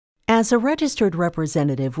As a registered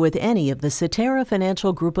representative with any of the Cetera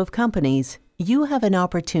Financial Group of companies, you have an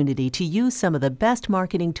opportunity to use some of the best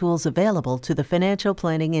marketing tools available to the financial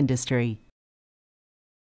planning industry.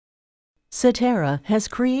 Cetera has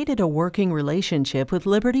created a working relationship with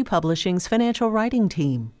Liberty Publishing's financial writing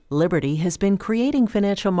team. Liberty has been creating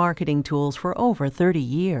financial marketing tools for over 30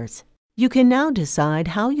 years. You can now decide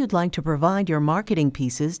how you'd like to provide your marketing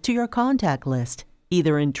pieces to your contact list,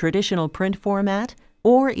 either in traditional print format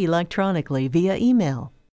or electronically via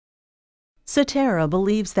email. Cetera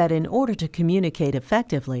believes that in order to communicate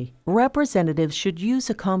effectively, representatives should use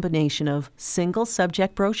a combination of single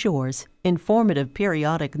subject brochures, informative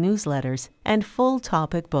periodic newsletters, and full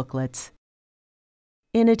topic booklets.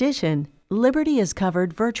 In addition, Liberty has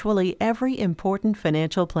covered virtually every important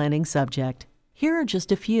financial planning subject. Here are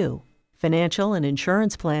just a few: financial and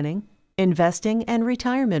insurance planning, investing and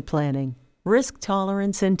retirement planning, risk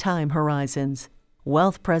tolerance and time horizons,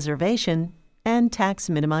 wealth preservation, and tax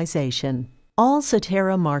minimization. All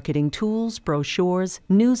Cetera marketing tools, brochures,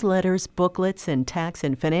 newsletters, booklets, and tax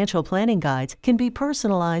and financial planning guides can be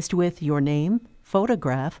personalized with your name,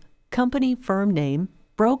 photograph, company firm name,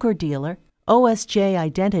 broker-dealer, OSJ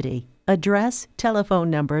identity, address,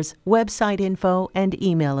 telephone numbers, website info, and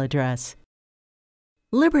email address.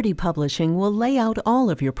 Liberty Publishing will lay out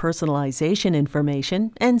all of your personalization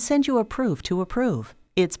information and send you a proof to approve.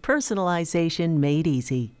 It's personalization made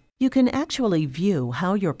easy. You can actually view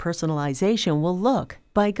how your personalization will look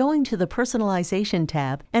by going to the Personalization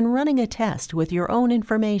tab and running a test with your own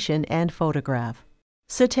information and photograph.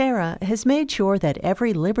 Cetera has made sure that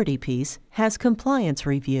every Liberty piece has compliance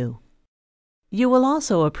review. You will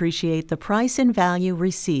also appreciate the price and value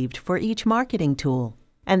received for each marketing tool.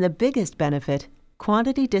 And the biggest benefit,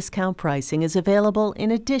 quantity discount pricing is available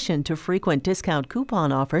in addition to frequent discount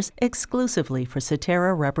coupon offers exclusively for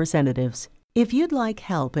Cetera representatives. If you'd like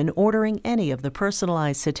help in ordering any of the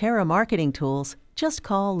personalized Cetera marketing tools, just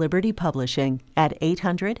call Liberty Publishing at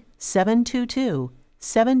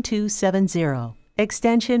 800-722-7270,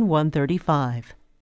 extension 135.